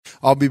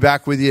I'll be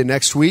back with you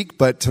next week.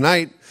 But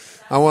tonight,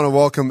 I want to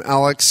welcome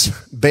Alex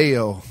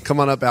Bayo. Come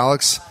on up,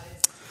 Alex.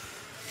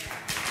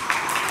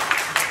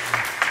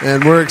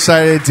 And we're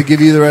excited to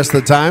give you the rest of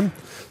the time.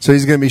 So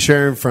he's going to be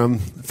sharing from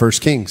 1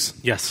 Kings.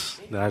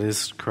 Yes, that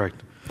is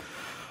correct.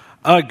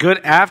 Good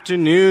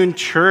afternoon,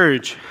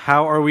 church.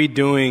 How are we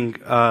doing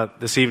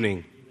this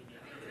evening?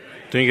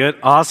 Doing good?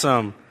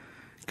 Awesome.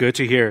 Good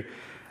to hear.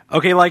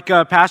 Okay, like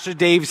Pastor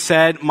Dave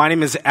said, my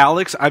name is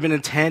Alex. I've been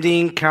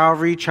attending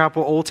Calvary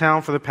Chapel Old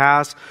Town for the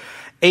past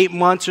 8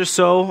 months or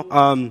so.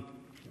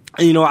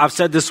 I've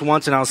said this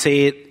once and I'll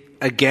say it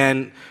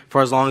again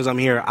for as long as I'm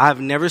here. I've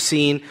never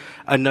seen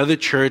another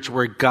church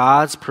where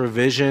God's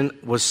provision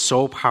was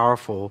so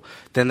powerful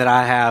than that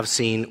I have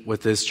seen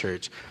with this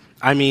church.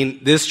 I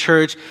mean, this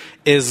church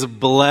is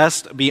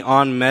blessed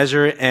beyond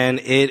measure, and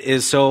it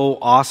is so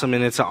awesome,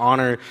 and it's an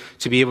honor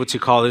to be able to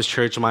call this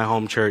church my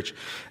home church.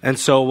 And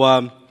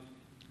so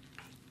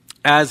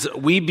as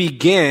we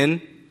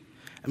begin,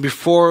 and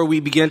before we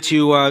begin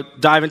to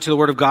dive into the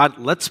Word of God,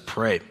 let's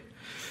pray.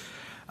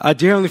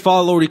 Dear Heavenly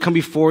Father, Lord, we come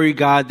before you,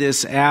 God,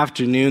 this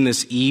afternoon,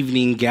 this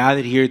evening,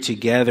 gathered here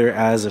together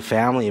as a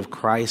family of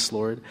Christ,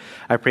 Lord.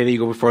 I pray that you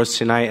go before us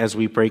tonight as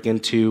we break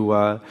into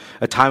a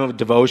time of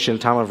devotion, a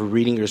time of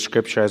reading your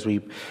scripture, as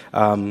we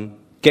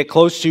get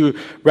close to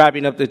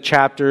wrapping up the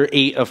chapter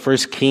 8 of 1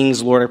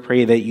 Kings. Lord, I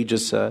pray that you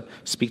just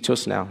speak to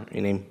us now.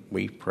 In your name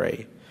we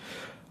pray.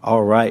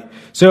 All right.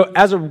 So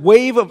as a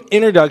wave of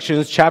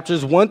introductions,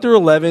 chapters 1 through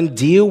 11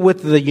 deal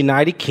with the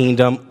United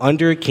Kingdom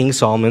under King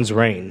Solomon's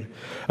reign.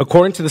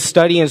 According to the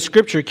study in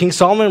Scripture, King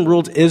Solomon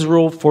ruled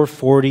Israel for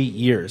 40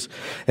 years.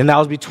 And that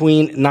was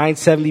between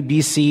 970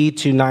 BC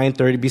to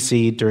 930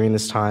 BC. During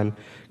this time,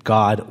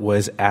 God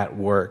was at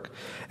work.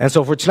 And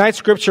so for tonight's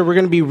Scripture, we're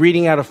going to be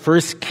reading out of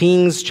 1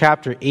 Kings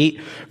chapter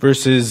 8,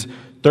 verses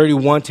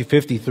 31 to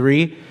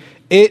 53.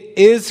 It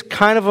is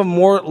kind of a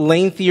more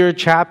lengthier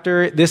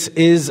chapter. This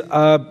is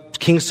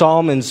King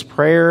Solomon's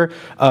prayer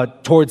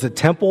towards the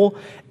temple.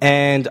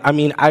 And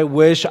I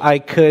wish I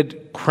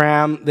could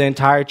cram the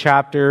entire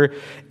chapter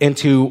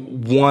into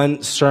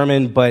one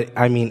sermon, but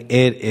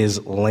it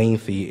is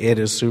lengthy. It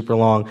is super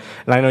long.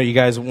 And I know you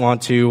guys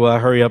want to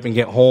hurry up and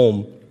get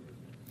home.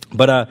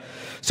 But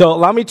so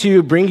allow me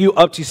to bring you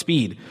up to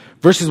speed.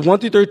 Verses 1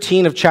 through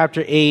 13 of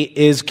chapter 8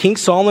 is King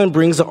Solomon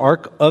brings the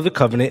Ark of the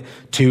Covenant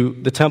to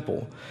the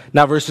temple.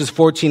 Now, verses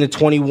 14 to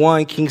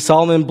 21, King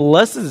Solomon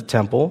blesses the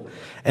temple.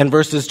 And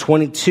verses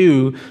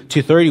 22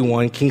 to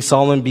 31, King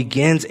Solomon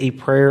begins a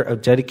prayer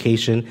of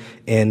dedication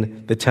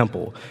in the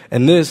temple.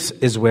 And this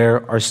is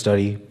where our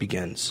study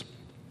begins.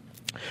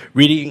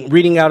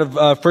 Reading out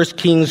of 1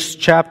 Kings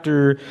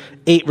chapter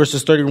 8,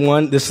 verses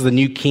 31, this is the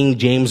New King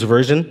James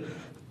Version.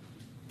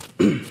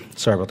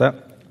 Sorry about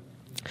that.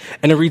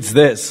 And it reads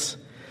this: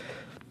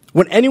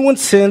 when anyone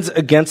sins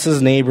against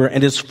his neighbor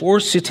and is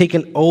forced to take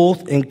an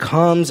oath and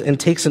comes and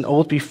takes an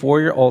oath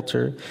before your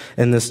altar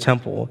in this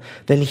temple,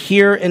 then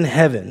hear in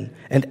heaven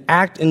and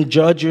act and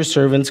judge your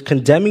servants,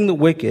 condemning the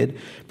wicked,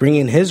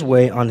 bringing his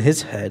way on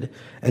his head,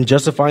 and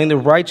justifying the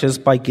righteous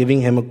by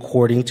giving him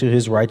according to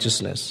his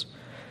righteousness.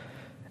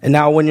 And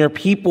now when your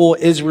people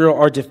Israel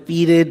are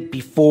defeated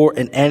before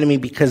an enemy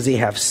because they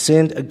have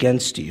sinned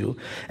against you,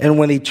 and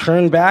when they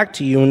turn back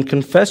to you and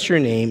confess your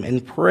name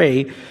and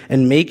pray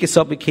and make a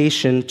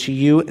supplication to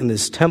you in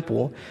this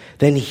temple,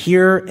 then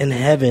hear in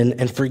heaven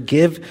and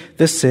forgive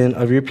the sin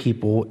of your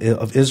people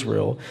of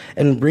Israel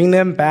and bring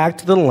them back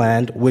to the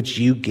land which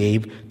you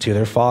gave to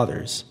their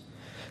fathers.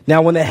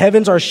 Now when the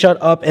heavens are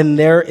shut up and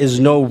there is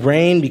no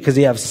rain because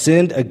they have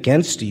sinned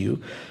against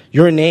you,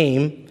 your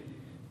name,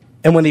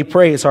 and when they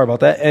pray,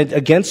 and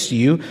against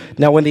you,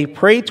 now when they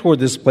pray toward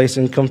this place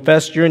and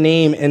confess your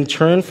name and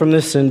turn from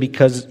the sin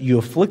because you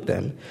afflict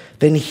them,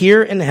 then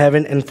hear in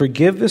heaven and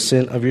forgive the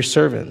sin of your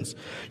servants,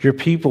 your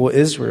people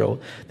Israel,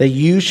 that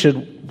you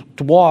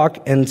should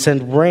walk and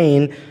send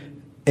rain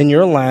in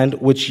your land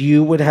which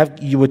you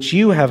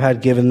have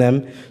had given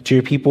them to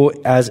your people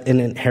as an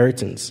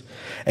inheritance.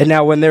 And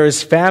now when there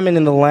is famine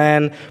in the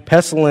land,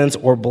 pestilence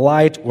or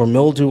blight or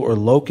mildew or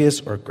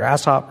locusts or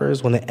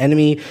grasshoppers, when the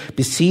enemy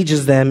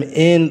besieges them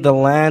in the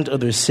land of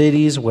their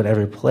cities,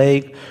 whatever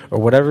plague or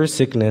whatever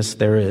sickness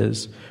there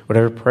is,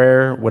 whatever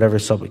prayer, whatever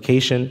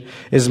supplication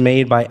is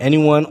made by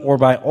anyone or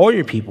by all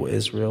your people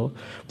Israel,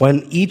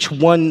 when each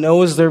one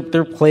knows their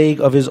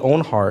plague of his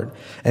own heart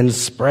and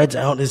spreads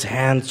out his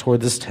hands toward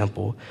this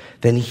temple,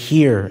 then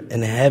hear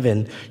in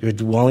heaven your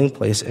dwelling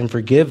place and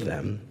forgive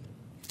them,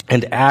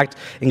 and act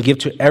and give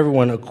to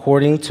everyone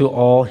according to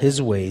all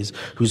his ways,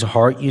 whose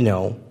heart you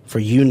know, for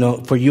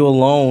you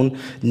alone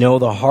know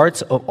the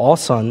hearts of all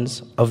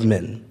sons of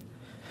men.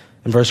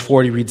 And verse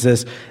 40 reads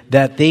this: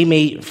 that they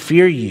may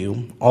fear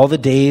you all the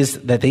days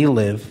that they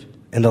live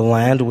in the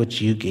land which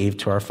you gave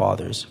to our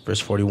fathers. Verse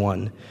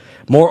 41.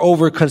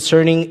 Moreover,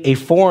 concerning a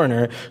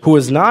foreigner who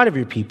is not of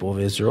your people of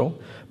Israel,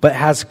 but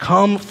has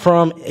come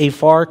from a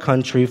far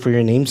country for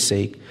your name's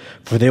sake,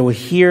 for they will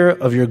hear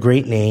of your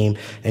great name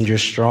and your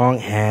strong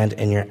hand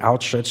and your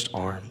outstretched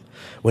arm,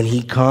 when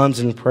he comes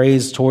and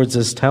prays towards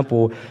this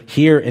temple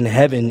here in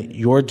heaven,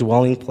 your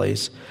dwelling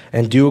place,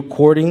 and do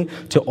according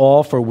to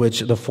all for which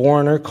the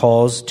foreigner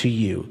calls to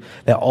you,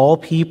 that all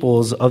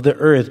peoples of the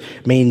earth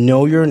may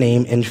know your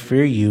name and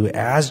fear you,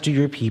 as do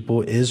your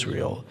people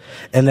Israel,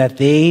 and that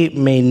they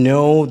may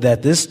know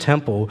that this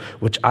temple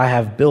which I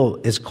have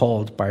built is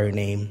called by your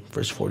name.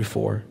 Verse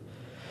 44.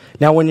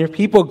 Now, when your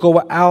people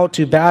go out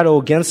to battle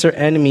against their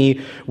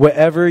enemy,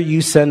 wherever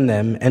you send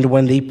them, and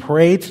when they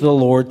pray to the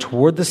Lord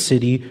toward the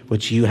city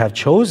which you have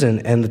chosen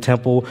and the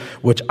temple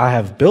which I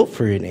have built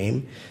for your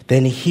name,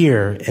 then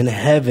hear in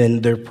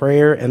heaven their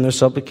prayer and their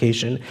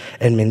supplication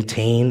and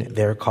maintain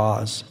their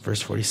cause.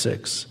 Verse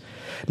 46.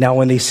 Now,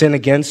 when they sin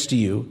against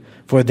you,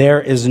 for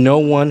there is no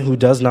one who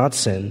does not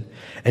sin,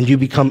 and you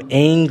become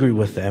angry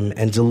with them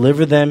and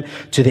deliver them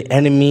to the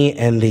enemy,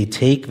 and they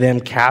take them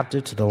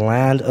captive to the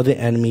land of the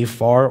enemy,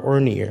 far or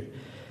near.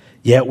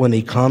 Yet when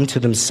they come to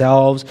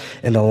themselves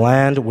in the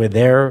land where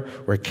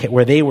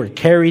they were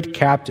carried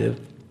captive,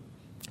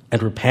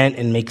 and repent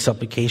and make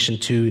supplication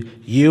to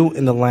you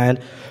in the land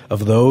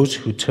of those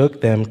who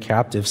took them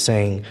captive,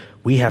 saying,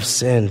 we have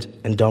sinned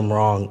and done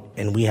wrong,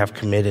 and we have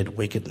committed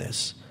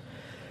wickedness.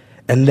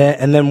 And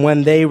then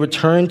when they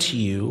return to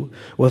you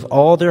with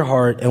all their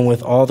heart and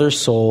with all their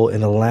soul in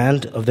the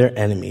land of their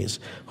enemies,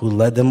 who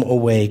led them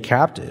away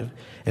captive,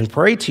 and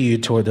pray to you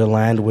toward the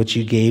land which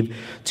you gave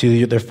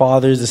to their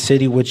fathers, the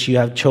city which you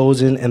have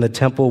chosen, and the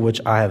temple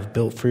which I have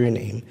built for your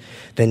name,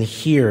 then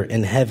hear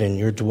in heaven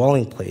your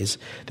dwelling place,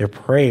 their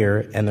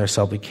prayer and their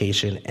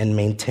supplication, and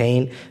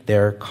maintain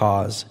their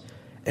cause.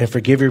 And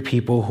forgive your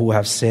people who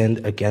have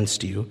sinned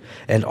against you,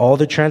 and all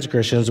the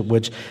transgressions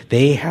which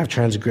they have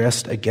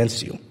transgressed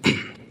against you.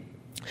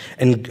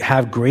 And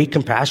have great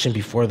compassion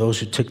before those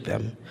who took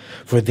them.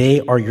 For they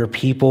are your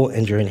people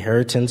and your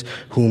inheritance,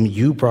 whom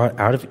you brought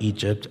out of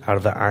Egypt, out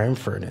of the iron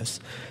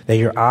furnace, that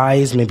your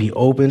eyes may be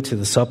open to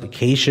the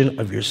supplication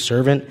of your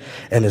servant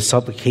and the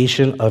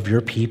supplication of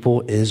your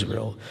people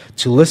Israel,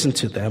 to listen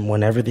to them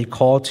whenever they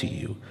call to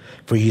you.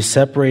 For you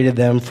separated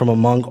them from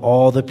among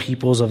all the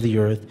peoples of the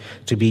earth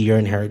to be your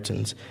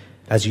inheritance,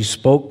 as you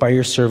spoke by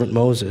your servant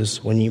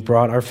Moses when you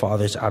brought our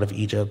fathers out of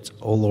Egypt,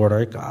 O Lord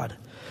our God.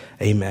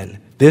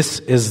 Amen. This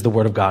is the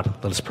word of God.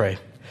 Let us pray.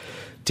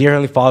 Dear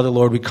Heavenly Father,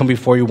 Lord, we come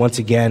before you once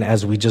again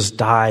as we just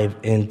dive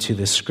into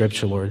this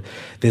scripture, Lord,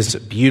 this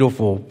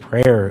beautiful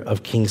prayer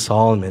of King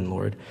Solomon,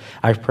 Lord.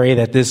 I pray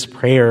that this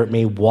prayer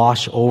may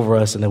wash over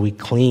us and that we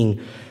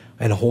cling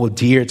and hold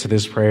dear to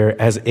this prayer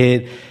as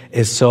it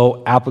is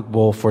so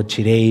applicable for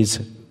today's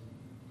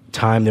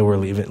time that we're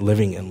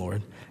living in,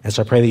 Lord. And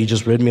so I pray that you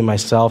just rid me of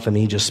myself and that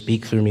you just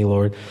speak through me,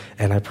 Lord.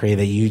 And I pray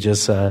that you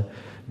just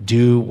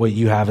do what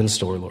you have in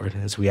store, Lord.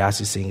 As we ask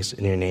these things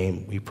in your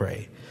name, we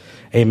pray.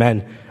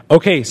 Amen.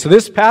 Okay, so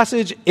this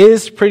passage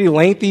is pretty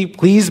lengthy.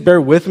 Please bear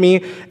with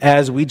me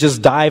as we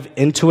just dive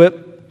into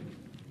it.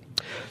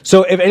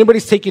 So if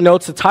anybody's taking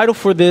notes, the title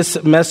for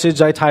this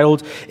message I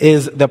titled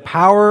is The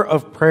Power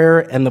of Prayer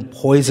and the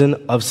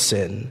Poison of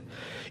Sin.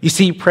 You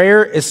see,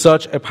 prayer is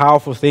such a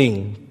powerful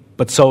thing,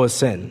 but so is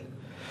sin.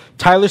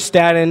 Tyler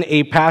Staton,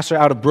 a pastor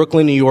out of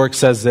Brooklyn, New York,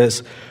 says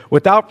this: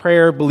 without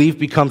prayer, belief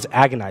becomes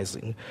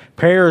agonizing.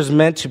 Prayer is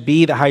meant to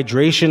be the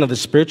hydration of the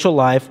spiritual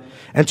life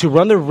and to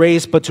run the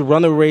race, but to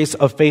run the race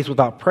of faith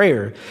without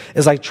prayer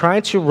is like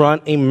trying to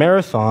run a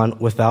marathon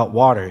without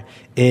water.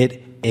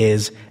 It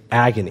is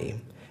agony.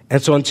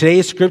 And so in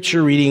today's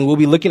scripture reading, we'll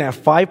be looking at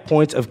 5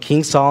 points of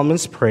King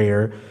Solomon's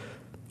prayer,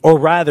 or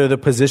rather the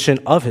position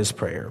of his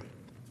prayer.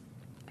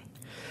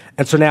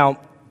 And so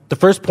now, the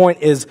first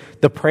point is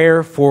the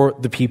prayer for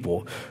the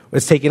people.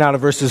 It's taken out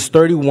of verses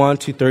 31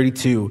 to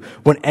 32.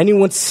 When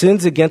anyone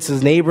sins against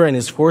his neighbor and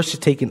is forced to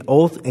take an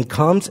oath and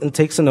comes and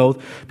takes an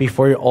oath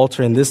before your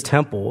altar in this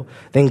temple,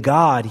 then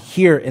God,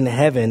 here in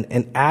heaven,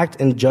 and act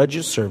and judge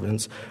your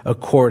servants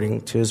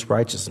according to his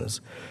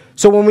righteousness.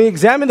 So when we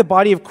examine the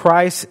body of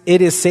Christ,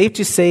 it is safe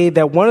to say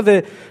that one of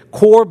the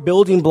core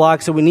building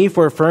blocks that we need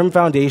for a firm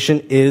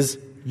foundation is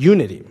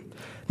unity.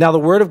 Now, the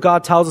Word of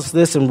God tells us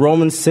this in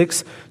Romans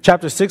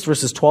chapter 6,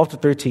 verses 12 to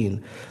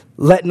 13.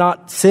 Let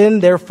not sin,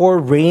 therefore,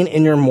 reign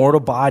in your mortal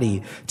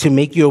body to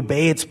make you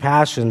obey its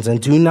passions,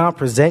 and do not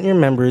present your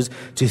members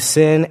to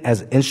sin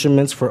as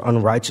instruments for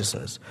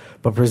unrighteousness,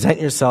 but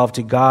present yourself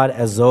to God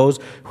as those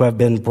who have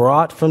been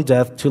brought from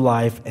death to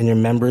life, and your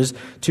members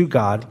to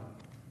God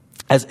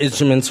as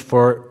instruments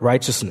for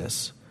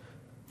righteousness.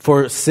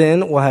 For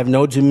sin will have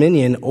no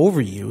dominion over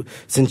you,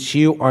 since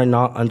you are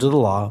not under the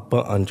law,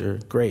 but under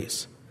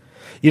grace.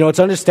 You know, it's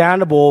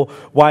understandable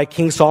why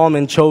King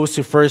Solomon chose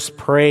to first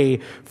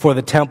pray for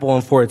the temple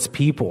and for its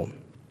people.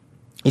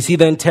 You see,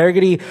 the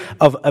integrity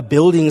of a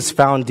building's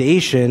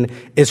foundation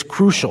is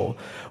crucial.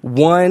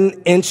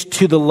 1 inch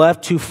to the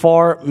left too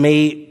far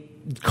may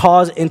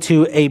cause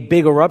into a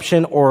big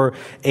eruption or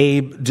a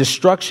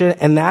destruction,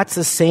 and that's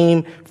the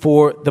same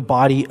for the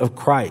body of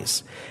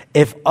Christ.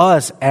 If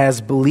us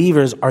as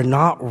believers are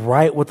not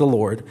right with the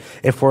Lord,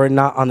 if we're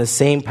not on the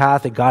same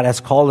path that God has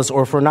called us,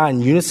 or if we're not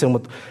in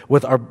unison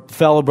with our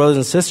fellow brothers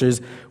and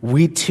sisters,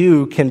 we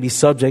too can be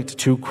subject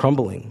to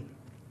crumbling.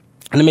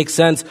 And it makes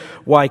sense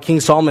why King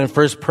Solomon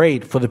first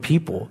prayed for the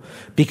people,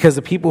 because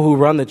the people who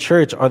run the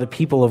church are the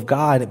people of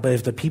God. But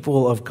if the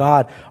people of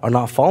God are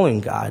not following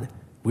God,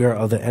 we are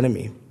of the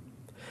enemy.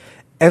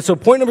 And so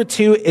point number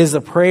 2 is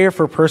a prayer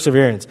for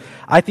perseverance.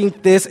 I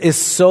think this is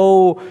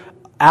so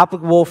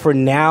applicable for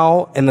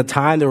now and the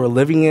time that we're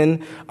living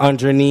in,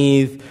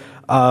 underneath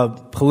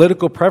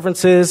political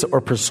preferences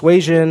or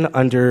persuasion,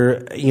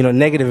 under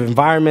negative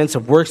environments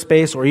of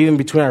workspace, or even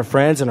between our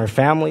friends and our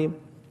family.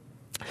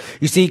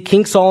 You see,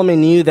 King Solomon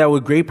knew that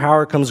with great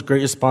power comes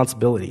great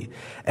responsibility.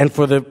 And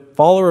for the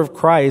follower of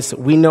Christ,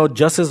 we know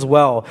just as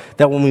well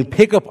that when we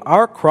pick up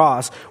our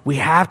cross, we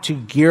have to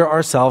gear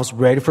ourselves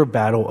ready for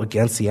battle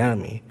against the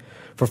enemy.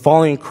 For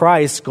following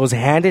Christ goes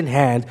hand in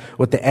hand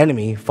with the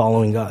enemy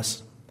following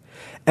us.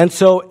 And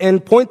so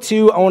in point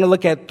 2, I want to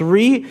look at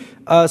 3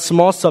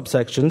 small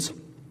subsections.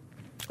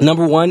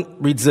 Number 1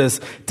 reads this: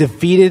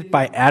 defeated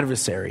by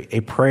adversary,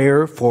 a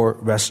prayer for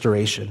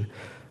restoration.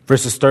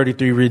 Verses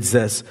 33 reads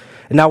this: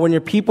 "And now when your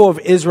people of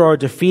Israel are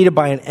defeated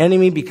by an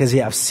enemy because they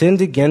have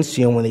sinned against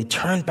you, and when they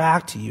turn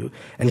back to you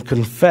and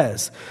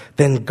confess,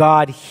 then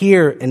God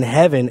hear in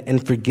heaven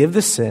and forgive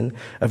the sin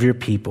of your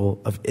people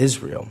of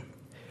Israel."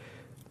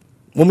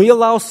 When we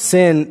allow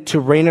sin to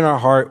reign in our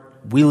heart,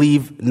 we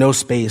leave no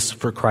space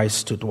for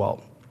Christ to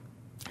dwell.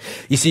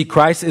 You see,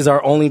 Christ is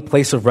our only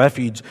place of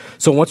refuge.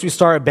 So once we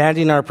start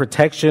abandoning our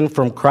protection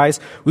from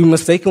Christ, we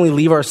mistakenly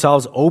leave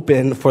ourselves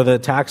open for the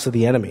attacks of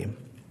the enemy.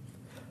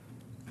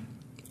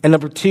 And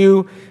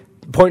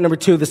point number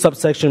 2, the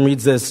subsection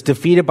reads this: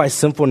 defeated by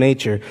sinful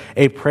nature,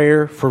 a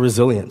prayer for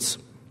resilience.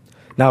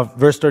 Now,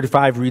 verse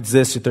 35 reads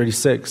this to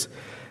 36.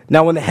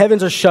 "Now, when the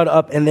heavens are shut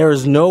up and there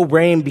is no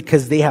rain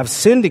because they have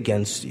sinned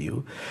against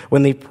you,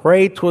 when they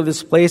pray toward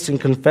this place and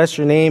confess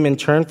your name and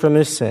turn from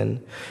their sin,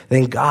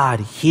 then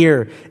God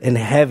hear in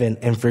heaven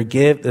and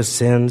forgive the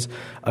sins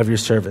of your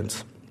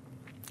servants."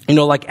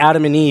 Like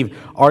Adam and Eve,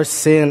 our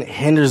sin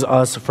hinders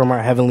us from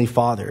our Heavenly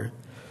Father.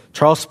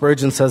 Charles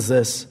Spurgeon says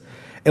this: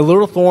 "A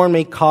little thorn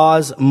may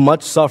cause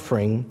much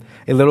suffering.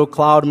 A little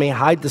cloud may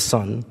hide the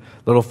sun.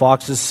 Little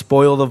foxes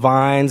spoil the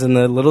vines, and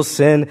the little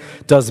sin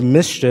does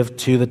mischief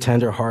to the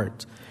tender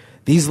heart.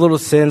 These little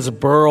sins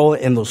burrow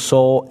in the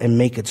soul and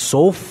make it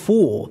so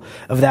full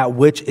of that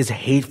which is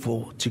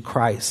hateful to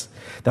Christ,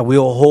 that we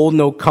will hold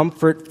no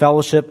comfort,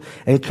 fellowship,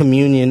 and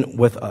communion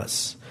with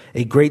us.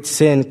 A great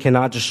sin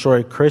cannot destroy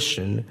a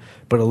Christian,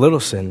 but a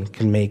little sin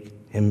can make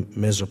him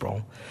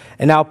miserable."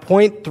 And now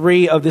point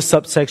 3 of this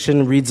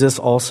subsection reads this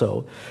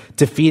also: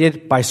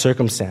 defeated by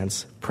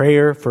circumstance,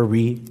 prayer for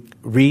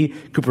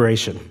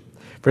recuperation.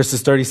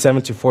 Verses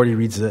 37 to 40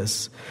 reads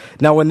this: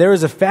 "Now when there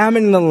is a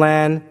famine in the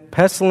land,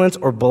 pestilence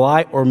or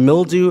blight or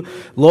mildew,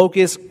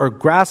 locust or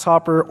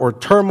grasshopper or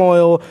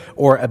turmoil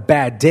or a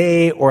bad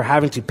day or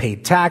having to pay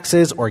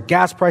taxes or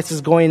gas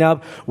prices going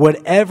up,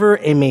 whatever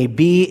it may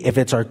be, if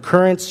it's our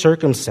current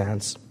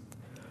circumstance,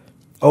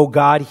 O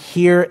God,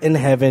 hear in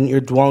heaven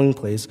your dwelling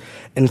place,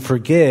 and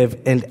forgive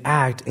and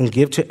act and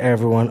give to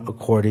everyone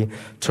according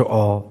to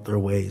all their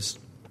ways."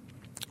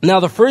 Now,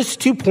 the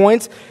first 2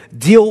 points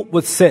deal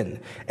with sin,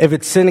 if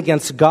it's sin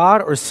against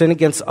God or sin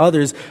against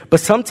others, but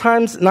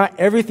sometimes not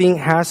everything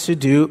has to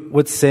do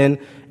with sin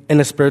in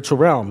the spiritual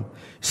realm.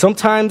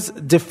 Sometimes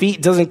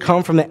defeat doesn't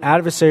come from the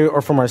adversary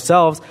or from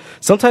ourselves.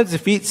 Sometimes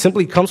defeat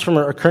simply comes from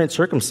our current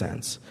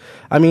circumstance.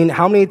 I mean,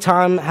 how many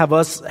times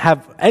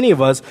have any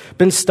of us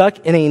been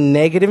stuck in a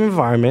negative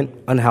environment,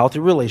 unhealthy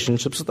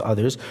relationships with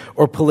others,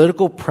 or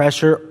political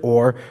pressure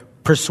or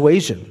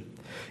persuasion?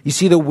 You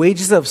see, the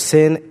wages of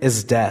sin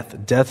is death.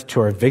 Death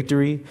to our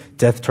victory,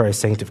 death to our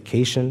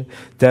sanctification,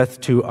 death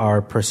to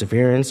our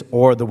perseverance,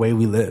 or the way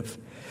we live.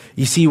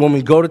 You see, when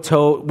we go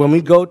toe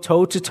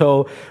to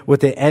toe with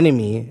the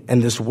enemy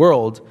in this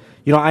world,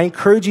 I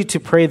encourage you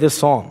to pray this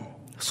psalm.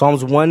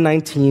 Psalms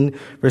 119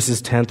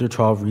 verses 10 through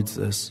 12 reads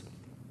this: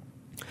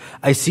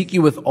 "I seek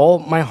you with all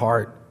my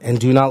heart, and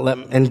do not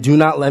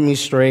let me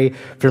stray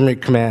from your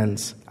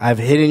commands. I have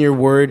hidden your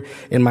word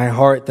in my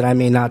heart that I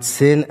may not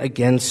sin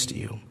against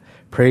you.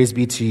 Praise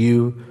be to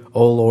you,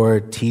 O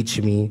Lord,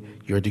 teach me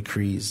your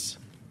decrees."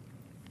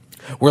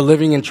 We're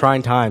living in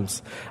trying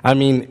times. I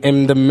mean,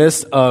 in the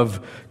midst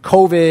of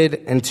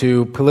COVID and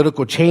to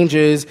political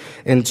changes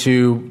and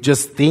to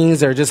just things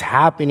that are just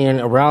happening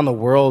around the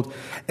world,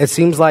 it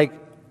seems like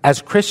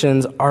as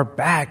Christians, our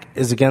back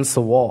is against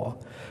the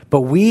wall.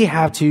 But we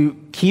have to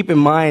keep in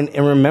mind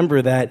and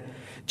remember that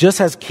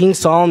just as King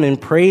Solomon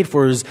prayed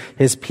for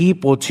his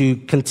people to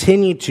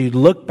continue to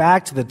look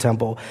back to the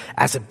temple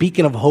as a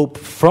beacon of hope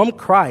from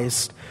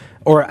Christ,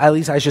 or at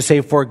least I should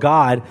say for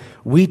God,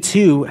 we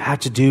too have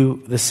to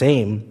do the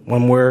same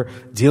when we're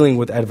dealing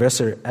with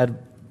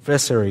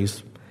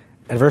adversaries.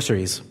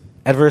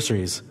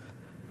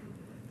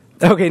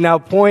 Okay, now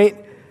point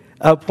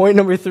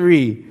number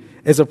 3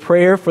 is a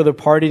prayer for the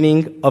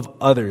pardoning of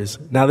others.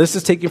 Now this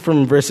is taken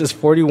from verses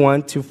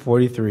 41 to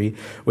 43,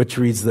 which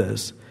reads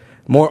this: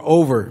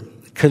 "Moreover,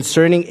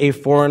 concerning a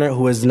foreigner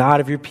who is not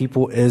of your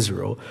people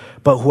Israel,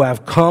 but who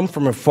have come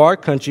from a far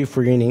country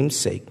for your name's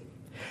sake,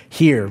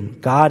 Here,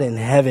 God in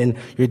heaven,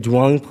 your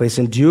dwelling place,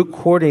 and do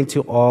according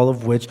to all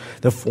of which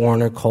the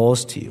foreigner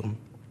calls to you,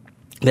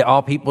 that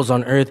all peoples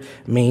on earth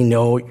may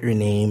know your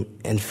name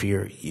and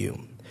fear you.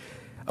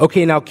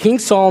 Okay, now King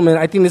Solomon,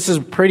 I think this is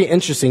pretty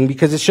interesting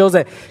because it shows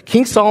that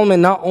King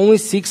Solomon not only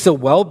seeks the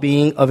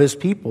well-being of his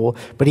people,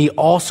 but he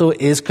also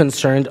is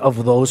concerned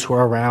of those who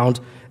are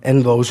around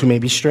and those who may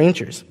be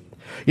strangers.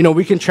 You know,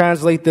 we can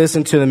translate this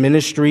into the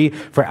ministry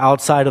for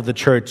outside of the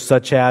church,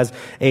 such as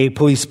a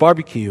police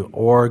barbecue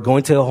or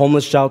going to the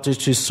homeless shelters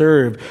to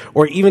serve,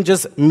 or even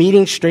just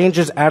meeting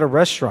strangers at a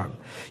restaurant.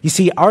 You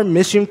see, our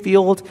mission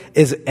field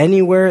is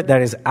anywhere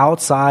that is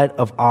outside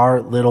of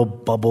our little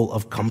bubble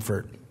of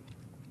comfort.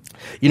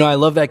 You know, I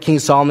love that King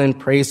Solomon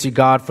prays to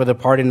God for the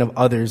pardon of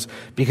others,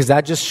 because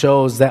that just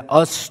shows that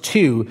us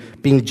too,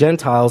 being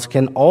Gentiles,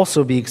 can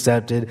also be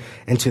accepted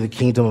into the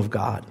kingdom of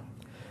God.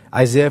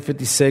 Isaiah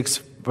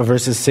 56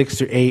 verses 6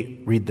 through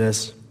 8 read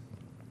this.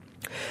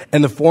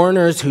 And the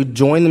foreigners who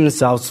join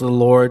themselves to the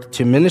Lord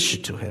to minister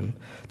to him,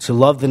 to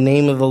love the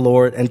name of the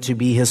Lord and to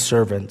be his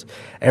servant,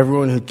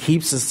 everyone who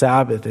keeps the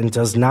Sabbath and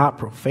does not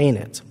profane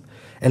it,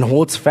 and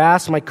holds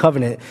fast my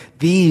covenant,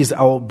 these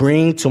I will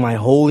bring to my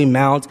holy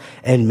mount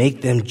and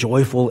make them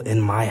joyful in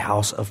my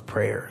house of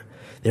prayer.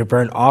 Their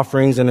burnt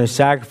offerings and their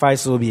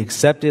sacrifices will be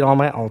accepted on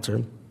my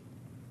altar,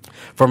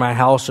 for my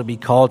house shall be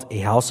called a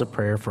house of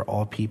prayer for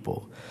all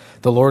people.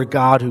 The Lord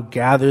God, who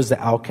gathers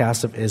the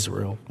outcasts of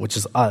Israel, which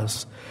is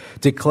us,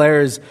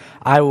 declares,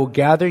 I will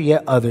gather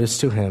yet others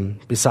to him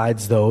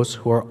besides those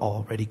who are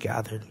already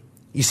gathered.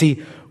 You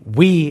see,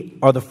 we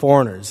are the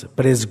foreigners,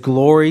 but his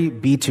glory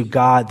be to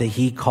God that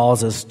he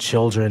calls us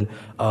children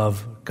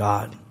of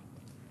God.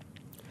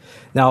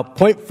 Now,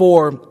 point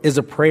 4 is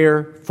a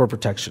prayer for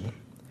protection.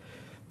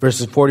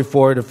 Verses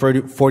 44 to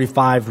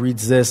 45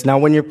 reads this. Now,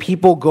 when your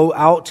people go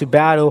out to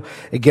battle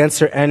against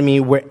their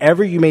enemy,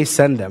 wherever you may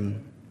send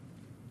them,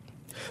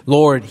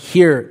 Lord,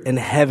 hear in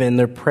heaven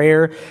their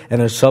prayer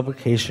and their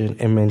supplication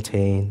and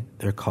maintain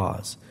their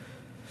cause.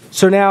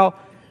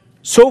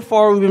 So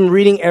far, we've been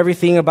reading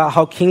everything about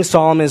how King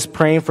Solomon is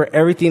praying for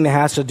everything that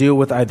has to do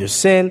with either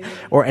sin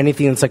or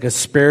anything that's like a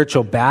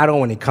spiritual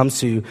battle when it comes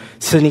to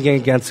sinning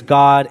against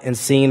God and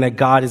seeing that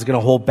God is going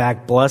to hold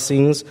back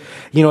blessings.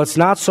 You know, it's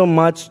not so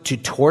much to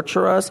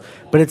torture us,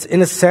 but it's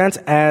in a sense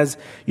as,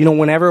 you know,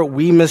 whenever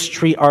we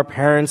mistreat our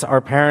parents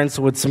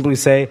would simply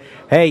say,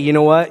 hey, you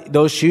know what?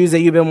 Those shoes that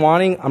you've been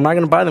wanting, I'm not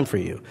going to buy them for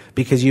you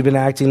because you've been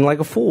acting like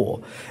a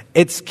fool.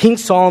 King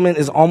Solomon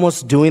is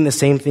almost doing the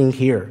same thing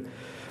here.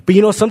 But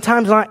you know,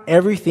 sometimes not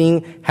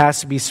everything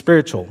has to be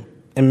spiritual,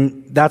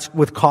 and that's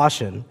with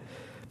caution.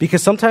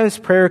 Because sometimes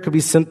prayer could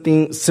be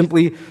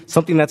simply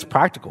something that's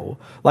practical.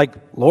 Like,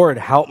 Lord,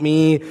 help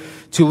me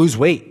to lose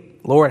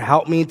weight. Lord,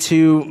 help me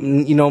to,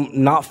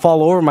 not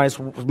fall over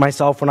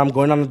myself when I'm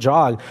going on a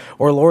jog.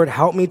 Or Lord,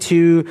 help me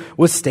to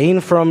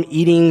abstain from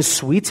eating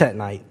sweets at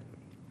night.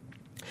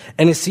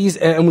 And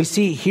we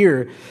see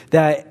here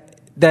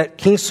that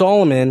King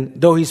Solomon,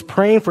 though he's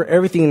praying for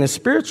everything in the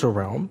spiritual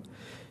realm,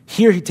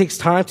 here he takes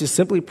time to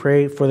simply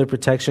pray for the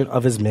protection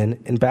of his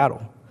men in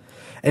battle.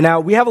 And now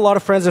we have a lot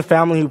of friends and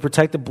family who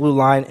protect the blue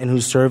line and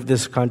who serve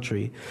this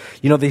country.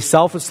 You know, they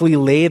selflessly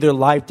lay their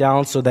life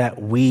down so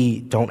that we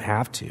don't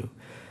have to.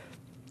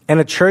 And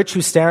a church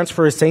who stands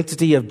for a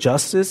sanctity of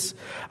justice,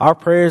 our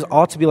prayers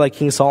ought to be like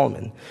King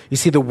Solomon. You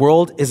see, the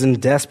world is in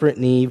desperate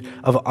need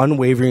of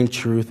unwavering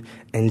truth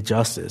and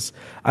justice.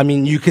 I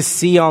mean, you can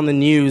see on the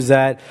news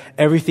that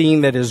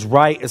everything that is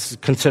right is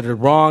considered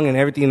wrong, and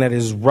everything that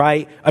is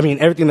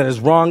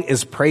wrong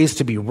is praised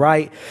to be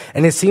right.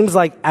 And it seems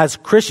like as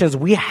Christians,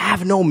 we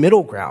have no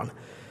middle ground,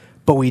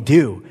 but we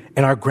do.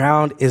 And our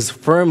ground is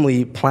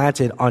firmly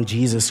planted on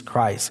Jesus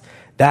Christ.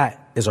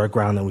 That is our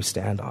ground that we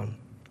stand on.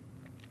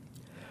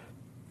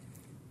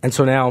 And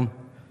so now,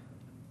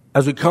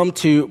 as we come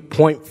to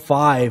point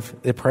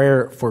 5, the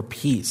prayer for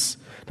peace.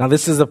 Now,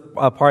 this is a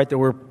part that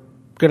we're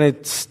going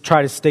to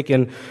try to stick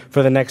in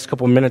for the next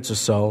couple minutes or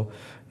so.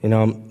 You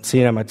know, I'm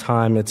seeing at my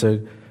time, it's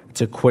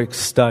a quick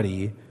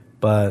study,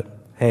 but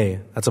hey,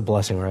 that's a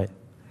blessing, right?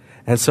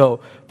 And so,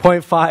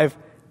 point 5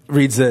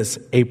 reads this,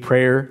 a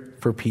prayer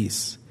for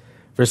peace.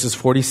 Verses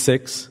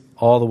 46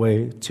 all the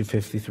way to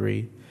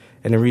 53.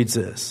 And it reads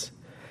this.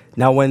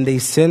 Now, when they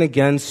sin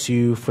against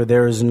you, for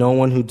there is no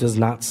one who does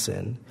not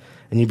sin,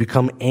 and you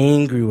become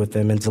angry with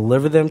them and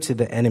deliver them to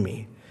the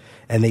enemy,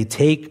 and they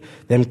take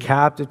them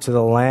captive to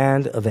the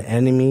land of the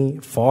enemy,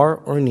 far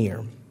or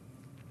near.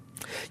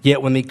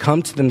 Yet when they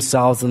come to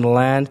themselves in the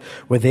land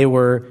where they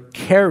were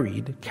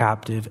carried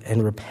captive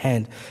and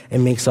repent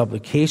and make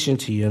supplication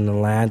to you in the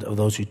land of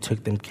those who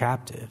took them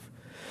captive,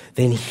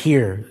 then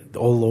hear,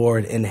 O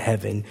Lord in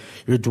heaven,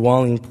 your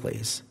dwelling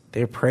place,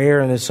 their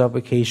prayer and their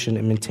supplication,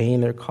 and maintain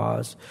their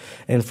cause,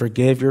 and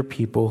forgive your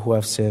people who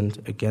have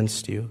sinned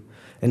against you,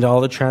 and all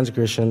the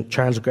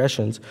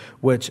transgressions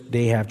which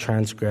they have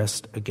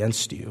transgressed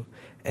against you,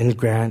 and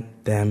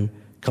grant them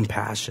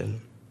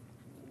compassion.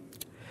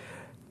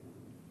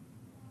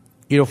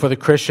 You know, for the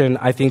Christian,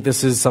 I think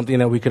this is something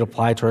that we could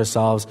apply to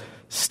ourselves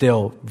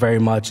still very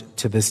much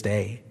to this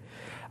day.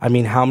 I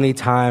mean, how many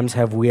times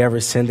have we ever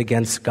sinned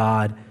against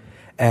God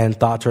and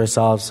thought to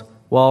ourselves,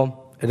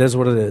 well, it is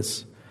what it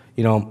is.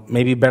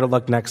 Maybe better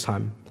luck next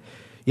time.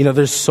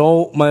 There's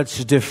so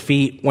much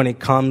defeat when it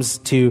comes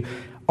to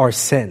our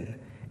sin.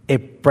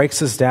 It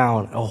breaks us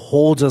down. It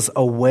holds us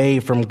away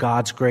from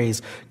God's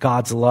grace,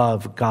 God's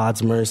love,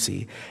 God's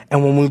mercy.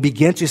 And when we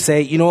begin to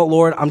say, you know what,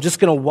 Lord, I'm just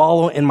going to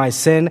wallow in my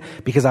sin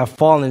because I've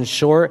fallen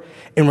short,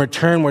 in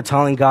return, we're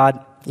telling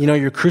God,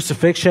 your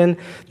crucifixion,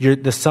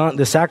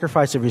 the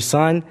sacrifice of your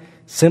son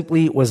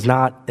simply was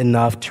not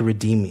enough to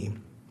redeem me.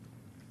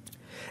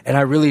 And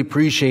I really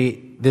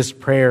appreciate this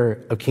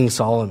prayer of King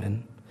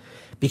Solomon,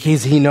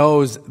 because he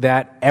knows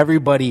that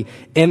everybody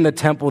in the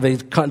temple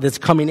that's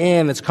coming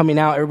in, that's coming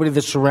out, everybody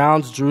that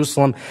surrounds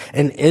Jerusalem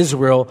and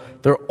Israel,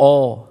 they're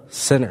all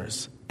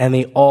sinners, and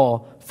they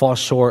all fall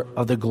short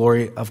of the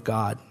glory of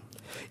God.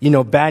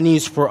 Bad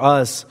news for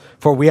us,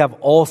 for we have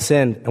all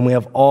sinned and we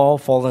have all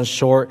fallen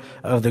short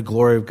of the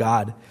glory of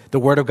God. The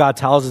Word of God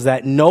tells us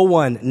that no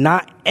one,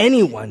 not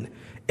anyone,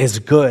 is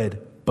good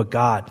but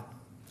God.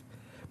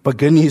 But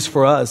good news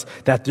for us,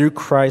 that through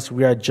Christ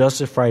we are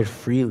justified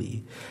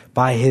freely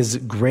by his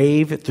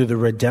grave, through the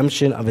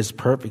redemption of his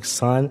perfect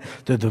Son,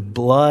 through the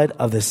blood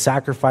of the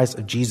sacrifice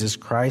of Jesus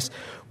Christ,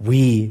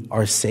 we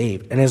are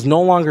saved. And it is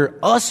no longer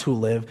us who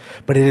live,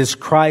 but it is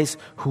Christ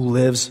who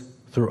lives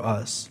through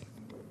us.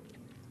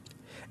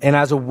 And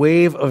as a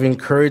wave of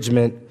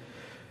encouragement,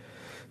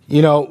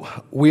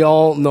 we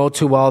all know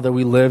too well that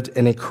we lived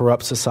in a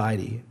corrupt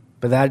society,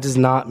 but that does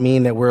not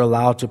mean that we're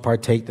allowed to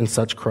partake in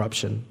such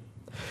corruption.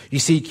 You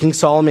see, King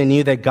Solomon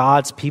knew that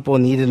God's people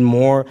needed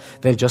more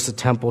than just a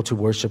temple to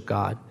worship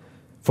God.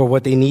 For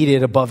what they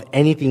needed above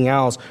anything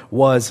else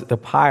was the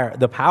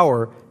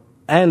power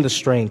and the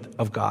strength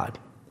of God.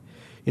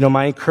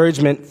 My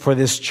encouragement for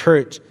this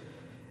church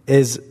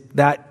is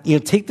that,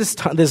 take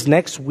this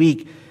next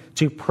week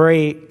to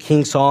pray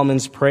King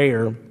Solomon's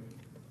prayer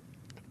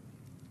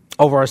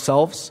over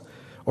ourselves,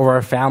 over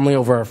our family,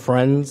 over our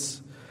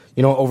friends,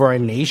 over our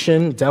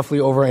nation,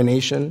 definitely over our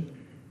nation.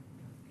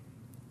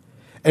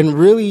 And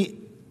really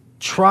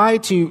try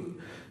to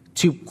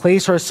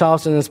place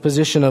ourselves in this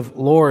position of,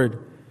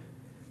 Lord,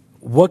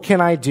 what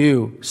can I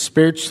do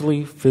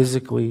spiritually,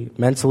 physically,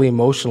 mentally,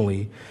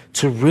 emotionally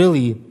to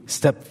really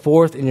step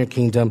forth in your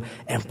kingdom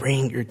and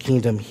bring your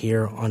kingdom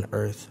here on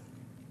earth?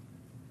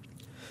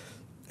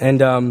 And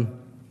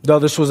though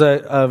this was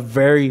a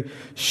very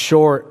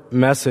short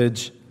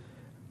message,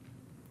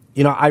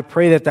 I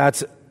pray that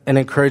that's an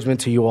encouragement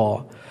to you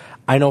all.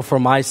 I know for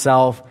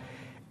myself,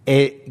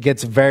 it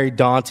gets very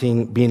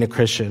daunting being a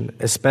Christian,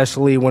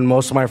 especially when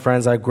most of my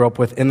friends I grew up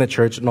with in the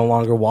church no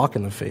longer walk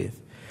in the faith.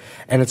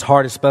 And it's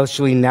hard,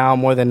 especially now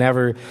more than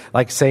ever,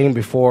 like saying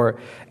before,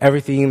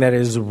 everything that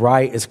is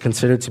right is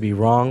considered to be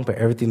wrong, but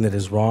everything that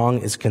is wrong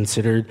is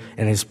considered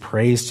and is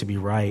praised to be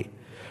right.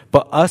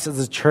 But us as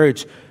a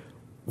church,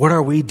 what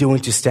are we doing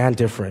to stand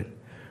different?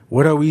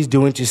 What are we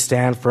doing to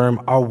stand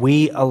firm? Are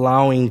we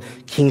allowing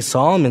King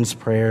Solomon's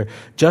prayer,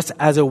 just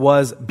as it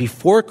was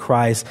before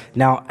Christ,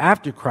 now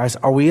after Christ,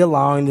 are we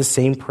allowing the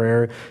same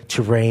prayer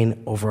to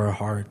reign over our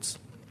hearts?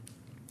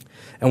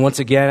 And once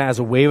again, as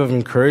a wave of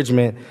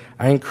encouragement,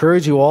 I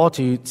encourage you all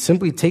to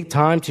simply take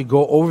time to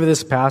go over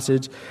this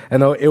passage.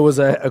 And though it was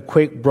a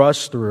quick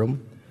brush through,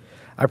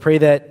 I pray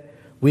that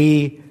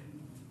we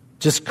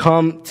just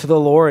come to the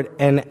Lord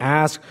and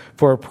ask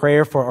for a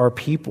prayer for our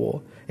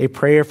people, a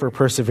prayer for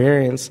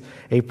perseverance,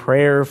 a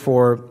prayer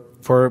for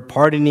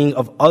pardoning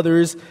of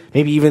others,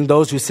 maybe even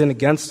those who sin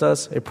against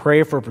us, a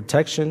prayer for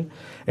protection,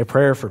 a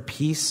prayer for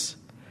peace,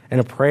 and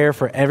a prayer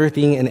for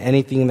everything and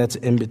anything that's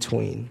in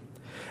between.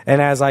 And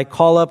as I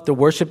call up the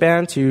worship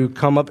band to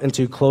come up and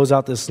to close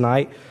out this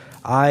night,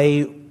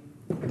 I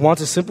want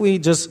to simply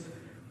just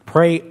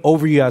pray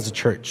over you as a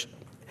church.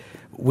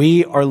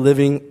 We are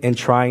living in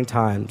trying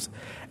times.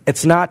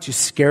 It's not to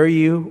scare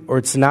you, or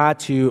it's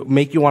not to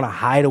make you want to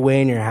hide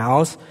away in your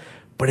house,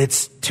 but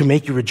it's to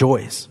make you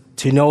rejoice,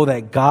 to know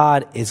that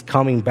God is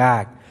coming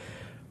back.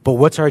 But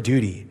what's our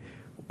duty?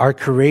 Our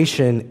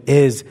creation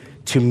is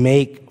to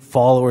make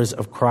followers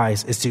of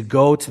Christ, is to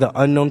go to the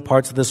unknown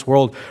parts of this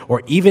world,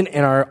 or even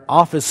in our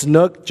office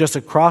nook just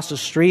across the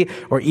street,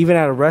 or even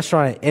at a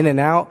restaurant at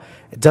In-N-Out.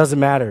 It doesn't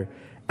matter.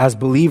 As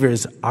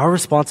believers, our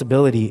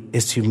responsibility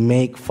is to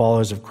make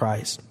followers of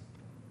Christ.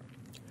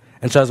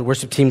 And so as the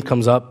worship team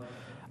comes up,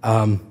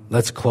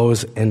 let's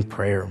close in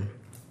prayer.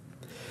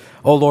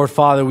 Oh, Lord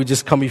Father, we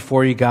just come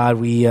before you, God.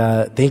 We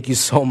thank you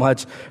so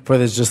much for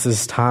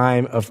this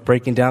time of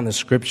breaking down the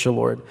scripture,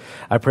 Lord.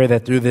 I pray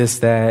that through this,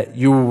 that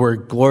you were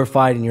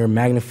glorified and you were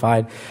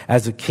magnified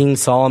as the King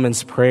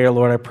Solomon's prayer,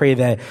 Lord. I pray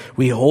that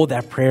we hold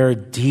that prayer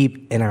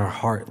deep in our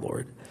heart,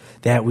 Lord,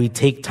 that we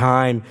take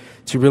time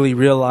to really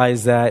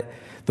realize that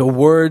the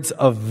words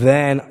of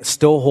then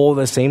still hold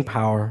the same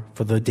power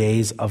for the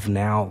days of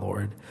now,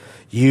 Lord.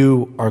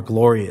 You are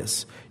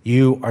glorious.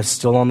 You are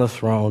still on the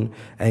throne,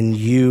 and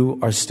you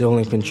are still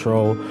in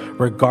control,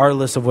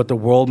 regardless of what the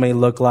world may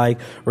look like,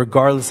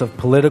 regardless of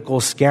political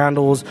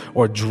scandals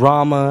or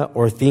drama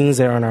or things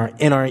that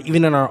are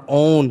even in our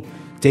own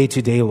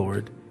day-to-day,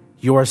 Lord.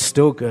 You are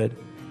still good.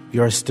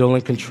 You are still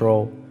in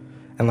control.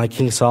 And like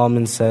King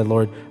Solomon said,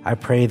 Lord, I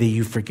pray that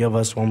you forgive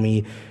us when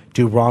we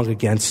do wrong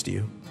against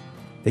you,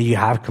 that you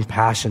have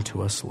compassion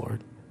to us,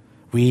 Lord.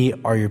 We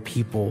are your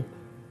people.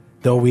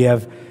 Though we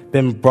have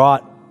been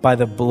brought by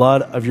the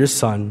blood of your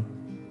Son,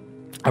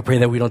 I pray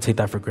that we don't take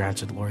that for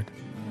granted, Lord.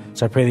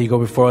 So I pray that you go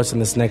before us in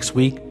this next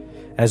week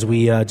as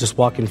we just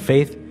walk in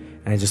faith.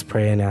 And I just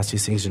pray and ask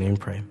these things in your name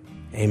and pray.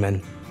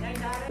 Amen.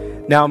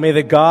 Now may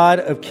the God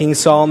of King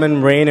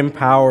Solomon reign in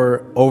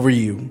power over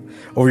you,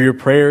 over your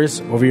prayers,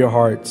 over your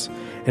hearts.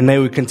 And may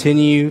we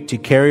continue to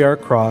carry our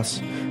cross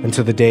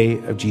until the day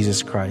of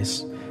Jesus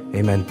Christ.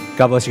 Amen.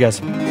 God bless you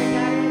guys.